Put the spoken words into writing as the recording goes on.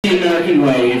the American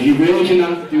way. If you really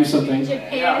cannot do something...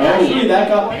 Actually, that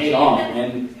got paid off,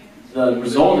 and the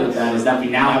result of that is that we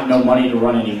now have no money to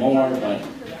run anymore, but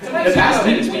the past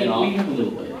thing has paid off. We have a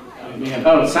little bit.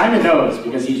 Oh, Simon knows,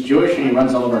 because he's Jewish and he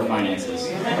runs all of our finances.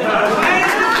 And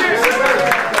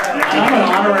I'm an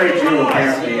honorary Jew,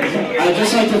 apparently. I'd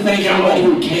just like to thank everybody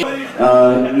who came.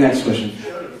 Next question.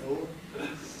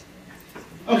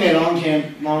 Okay,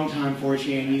 long time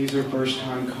 4chan user, first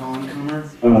time con-comer.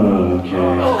 Okay.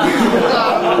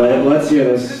 Let's hear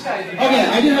this. Okay,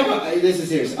 I do have this is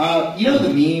serious. You know the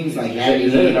memes like that?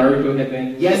 Is that an article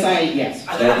thing? Yes.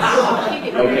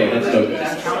 Okay, that's so good.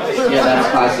 Yeah, that's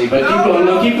classy. But keep going,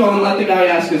 keep going, let the guy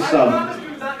ask his stuff.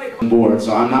 I'm bored,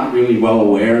 so I'm not really well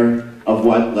aware of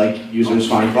what users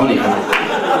find funny.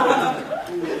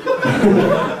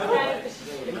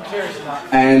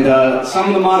 And some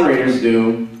of the moderators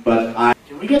do, but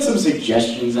Can we get some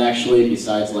suggestions, actually,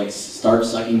 besides, start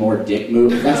sucking more dick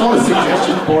move? That's all the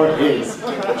suggestion board is.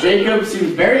 Jacob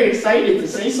seems very excited to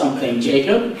say something.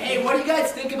 Jacob? Hey, what do you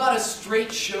guys think about a straight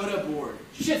Shota board?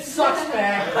 Shit sucks,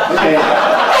 man. Okay.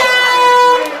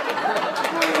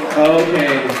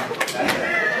 Okay.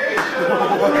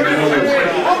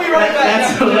 We'll be right back.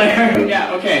 That's hilarious.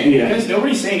 Yeah, okay. Yeah. Because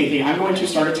nobody's saying anything, I'm going to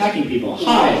start attacking people.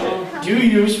 Hi, do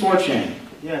you use 4chan?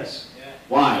 Yes.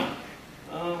 Why?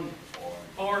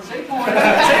 Or say porn. Say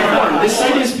porn. This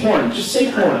site is porn. Just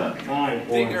say porn. Fine.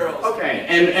 Big girls. Okay.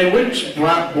 And which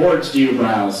boards do you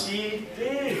browse?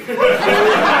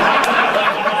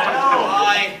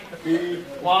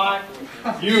 Why?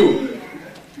 You.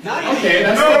 Okay,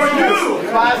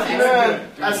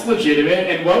 that's legitimate.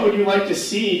 And what would you like to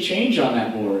see change on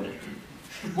that board?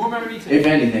 If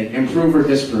anything, improve or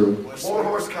disprove. More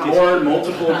horse cows. More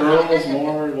multiple girls,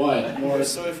 more what? More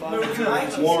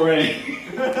More Ray.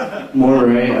 More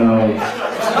Ray, No!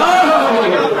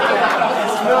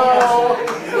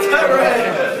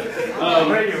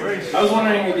 I was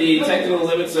wondering the technical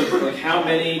limits of how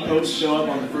many posts show up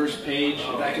on the first page.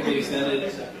 If that could be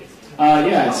extended.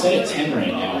 Yeah, it's set at 10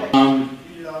 right now.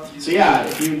 So yeah,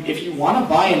 if you want to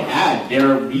buy an ad,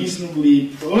 they're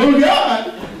reasonably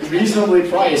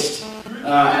priced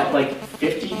at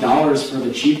 $50 for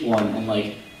the cheap one, and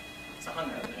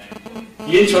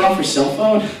you didn't turn off your cell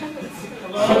phone?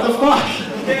 What the fuck?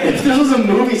 If this was a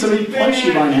movie, somebody punched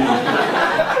you by now.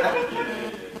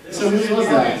 So who was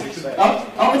that?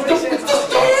 Oh, it's the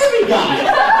Stormy guy.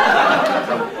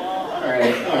 All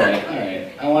right.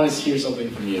 I want to hear something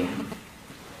from you.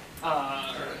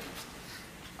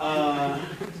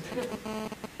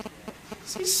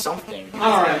 Say something.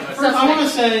 Alright, first I want to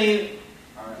say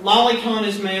Lolicon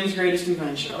is man's greatest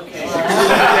invention. Okay.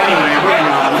 Anyway, moving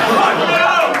on.